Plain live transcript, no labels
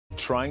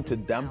trying to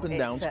dampen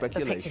down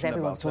speculation the pictures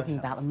everyone's talking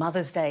about, the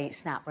Mother's Day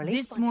snap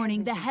release. This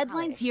morning, the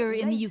headlines here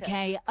in the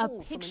UK, a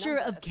picture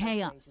of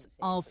chaos,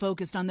 all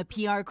focused on the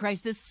PR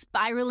crisis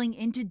spiraling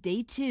into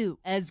day 2,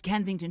 as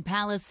Kensington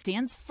Palace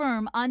stands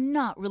firm on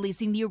not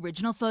releasing the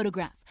original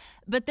photograph.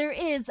 But there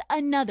is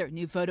another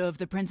new photo of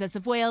the Princess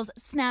of Wales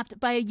snapped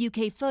by a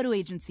UK photo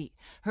agency,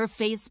 her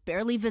face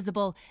barely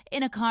visible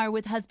in a car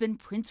with husband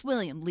Prince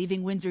William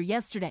leaving Windsor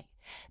yesterday.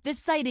 The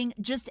sighting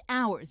just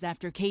hours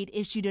after Kate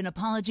issued an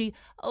apology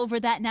over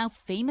that now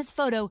famous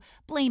photo,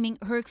 blaming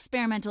her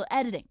experimental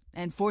editing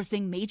and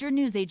forcing major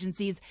news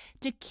agencies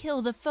to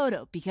kill the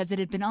photo because it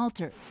had been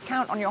altered.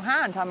 Count on your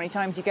hand how many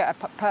times you get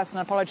a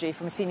personal apology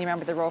from a senior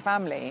member of the royal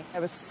family.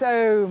 There was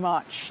so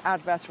much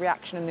adverse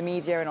reaction in the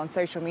media and on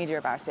social media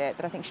about it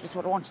that I think she just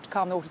wanted to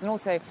calm the waters and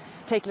also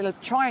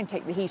try and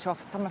take the heat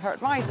off some of her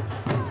advisors.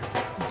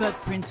 But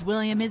Prince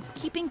William is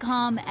keeping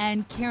calm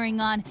and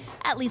carrying on,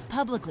 at least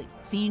publicly,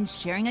 seen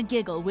sharing a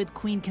giggle with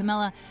Queen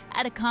Camilla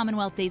at a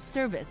Commonwealth Day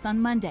service on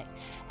Monday,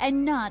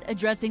 and not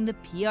addressing the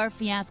PR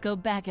fiasco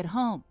back at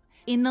home.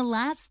 In the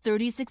last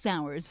 36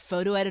 hours,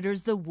 photo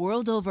editors the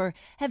world over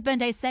have been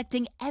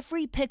dissecting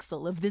every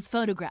pixel of this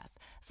photograph,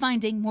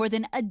 finding more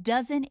than a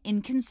dozen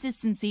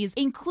inconsistencies,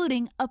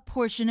 including a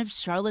portion of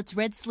Charlotte's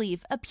red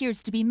sleeve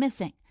appears to be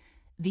missing.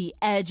 The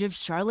edge of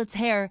Charlotte's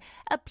hair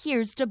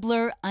appears to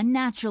blur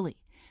unnaturally.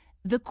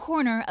 The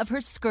corner of her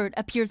skirt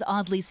appears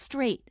oddly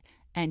straight,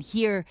 and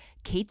here,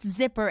 Kate's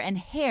zipper and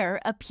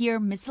hair appear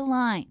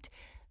misaligned.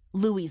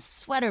 Louis's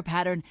sweater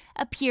pattern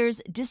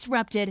appears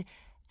disrupted,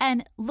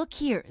 and look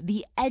here,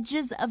 the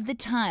edges of the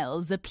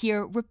tiles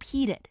appear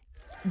repeated.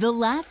 The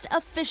last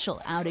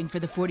official outing for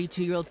the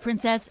 42-year-old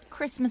princess,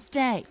 Christmas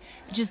Day,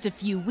 just a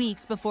few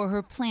weeks before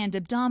her planned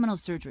abdominal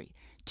surgery.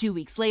 2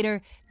 weeks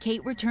later,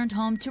 Kate returned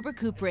home to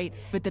recuperate,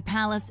 but the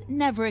palace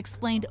never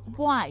explained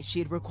why she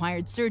had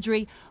required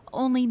surgery,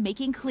 only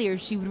making clear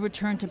she would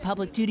return to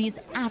public duties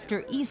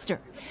after Easter.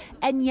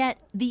 And yet,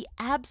 the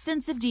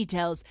absence of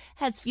details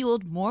has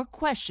fueled more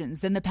questions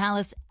than the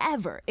palace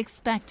ever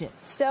expected.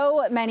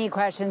 So many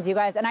questions, you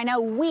guys. And I know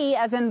we,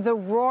 as in the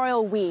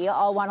royal we,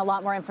 all want a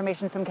lot more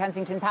information from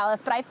Kensington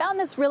Palace. But I found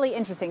this really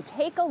interesting.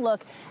 Take a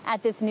look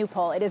at this new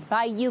poll. It is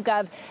by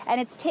YouGov, and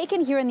it's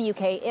taken here in the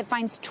UK. It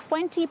finds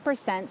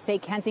 20% say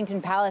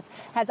Kensington Palace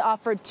has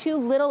offered too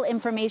little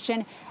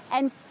information,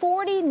 and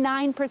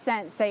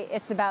 49% say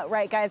it's about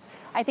right. Guys,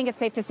 I think it's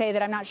safe to say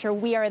that I'm not sure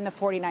we are in the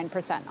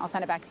 49%. I'll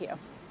send it back to you.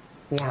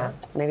 Yeah,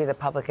 maybe the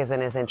public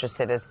isn't as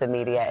interested as the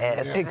media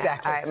is.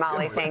 Exactly. All right,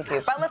 Molly, thank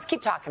you. But let's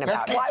keep talking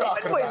about it.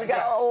 We've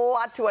got a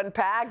lot to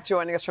unpack.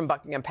 Joining us from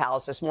Buckingham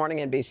Palace this morning,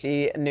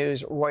 NBC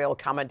News royal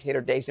commentator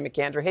Daisy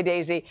McAndrew. Hey,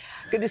 Daisy,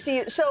 good to see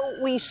you. So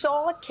we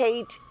saw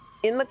Kate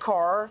in the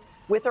car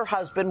with her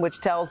husband, which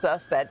tells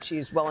us that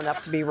she's well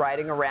enough to be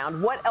riding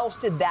around. What else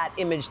did that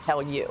image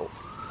tell you?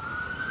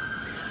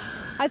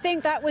 I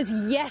think that was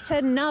yet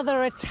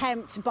another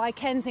attempt by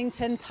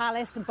Kensington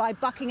Palace and by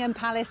Buckingham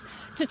Palace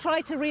to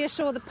try to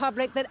reassure the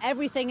public that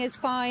everything is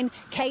fine.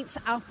 Kate's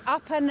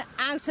up and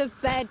out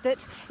of bed,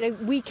 that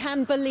we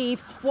can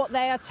believe what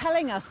they are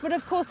telling us. But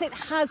of course, it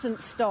hasn't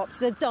stopped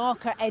the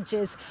darker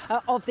edges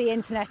of the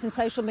internet and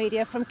social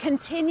media from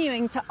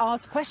continuing to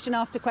ask question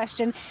after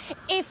question.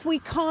 If we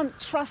can't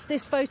trust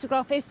this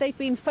photograph, if they've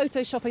been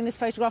photoshopping this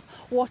photograph,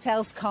 what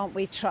else can't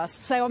we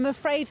trust? So I'm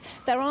afraid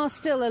there are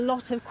still a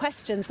lot of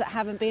questions that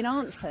haven't been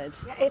answered.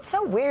 Yeah, it's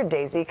so weird,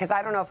 Daisy, because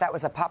I don't know if that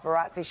was a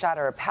paparazzi shot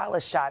or a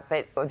palace shot,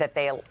 but that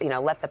they,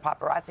 let the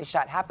paparazzi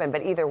shot happen.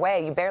 But either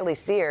way, you barely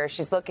see her.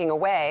 She's looking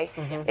away.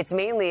 Mm-hmm. It's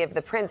mainly of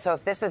the prince. So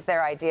if this is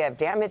their idea of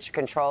damage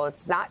control,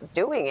 it's not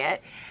doing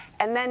it.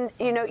 And then,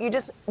 you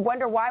just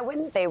wonder, why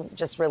wouldn't they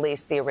just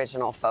release the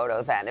original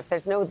photo then? If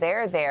there's no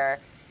there,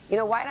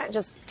 why not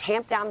just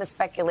tamp down the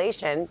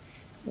speculation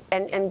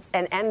and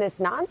end this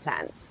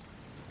nonsense?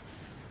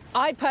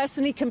 I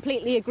personally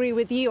completely agree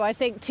with you. I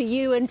think to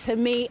you and to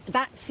me,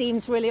 that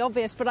seems really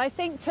obvious. But I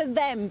think to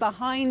them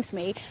behind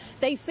me,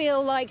 they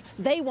feel like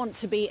they want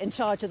to be in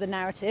charge of the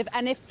narrative.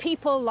 And if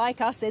people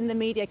like us in the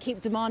media keep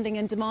demanding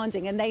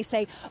and they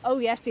say, oh,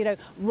 yes,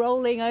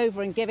 rolling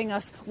over and giving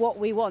us what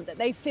we want, that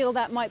they feel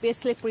that might be a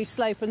slippery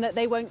slope and that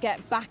they won't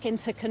get back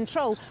into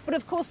control. But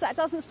of course, that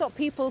doesn't stop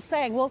people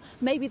saying, well,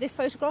 maybe this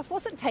photograph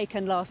wasn't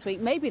taken last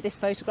week. Maybe this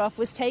photograph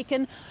was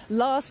taken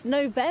last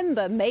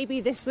November.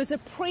 Maybe this was a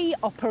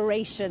pre-operation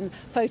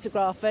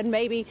photograph, and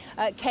maybe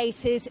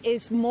Kate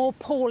is more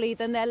poorly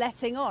than they're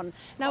letting on.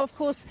 Now, of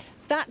course,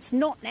 that's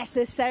not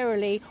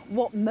necessarily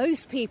what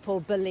most people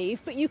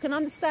believe, but you can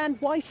understand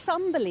why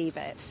some believe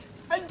it.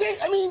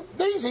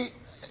 Daisy,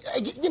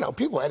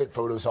 people edit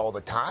photos all the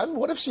time.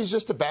 What if she's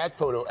just a bad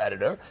photo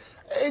editor?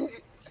 And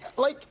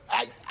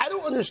I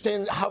don't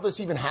understand how this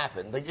even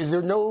happened. Is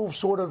there no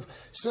sort of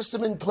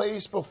system in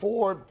place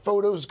before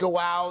photos go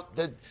out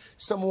that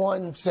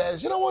someone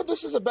says, you know what,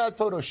 this is a bad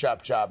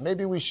Photoshop job,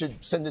 maybe we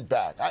should send it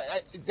back?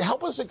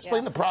 Help us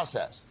explain the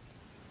process.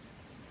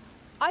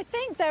 I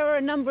think there are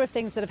a number of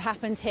things that have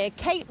happened here.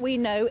 Kate, we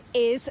know,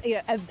 is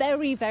a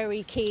very,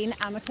 very keen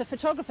amateur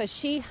photographer.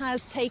 She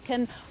has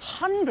taken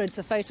hundreds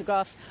of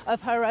photographs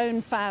of her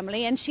own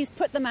family and she's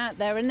put them out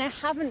there, and there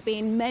haven't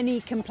been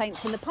many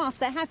complaints in the past.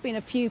 There have been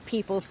a few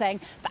people saying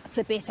that's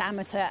a bit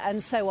amateur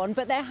and so on,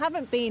 but there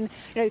haven't been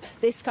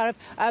this kind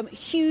of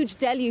huge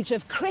deluge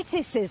of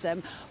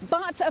criticism.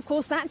 But, of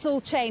course, that's all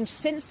changed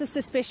since the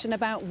suspicion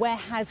about where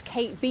has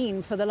Kate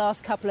been for the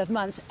last couple of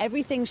months.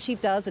 Everything she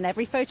does and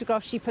every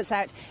photograph she puts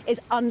out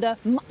is under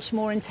much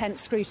more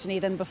intense scrutiny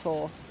than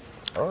before.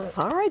 All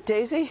right,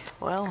 Daisy.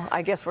 Well,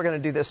 I guess we're going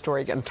to do this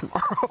story again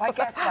tomorrow. I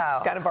guess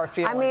so. Kind of our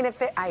feeling. I mean, if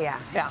they, yeah.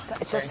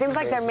 It just seems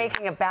like they're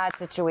making a bad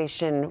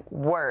situation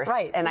worse.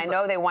 Right. And I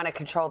know they want to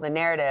control the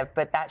narrative,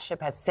 but that ship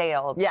has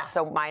sailed. Yeah.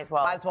 So might as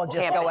well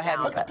just go ahead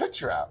Put the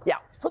picture out. Yeah.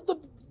 Put the.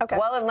 Okay.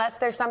 Well, unless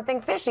there's something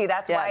fishy,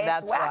 that's why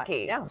it's wacky.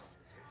 Right. Yeah.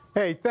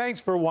 Hey, thanks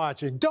for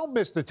watching. Don't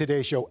miss the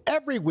Today Show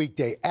every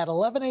weekday at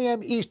 11 a.m.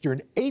 Eastern,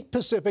 8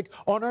 Pacific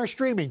on our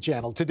streaming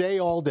channel,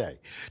 Today All Day.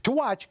 To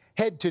watch,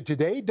 head to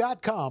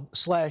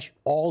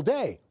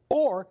today.com/allday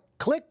or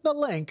click the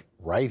link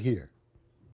right here.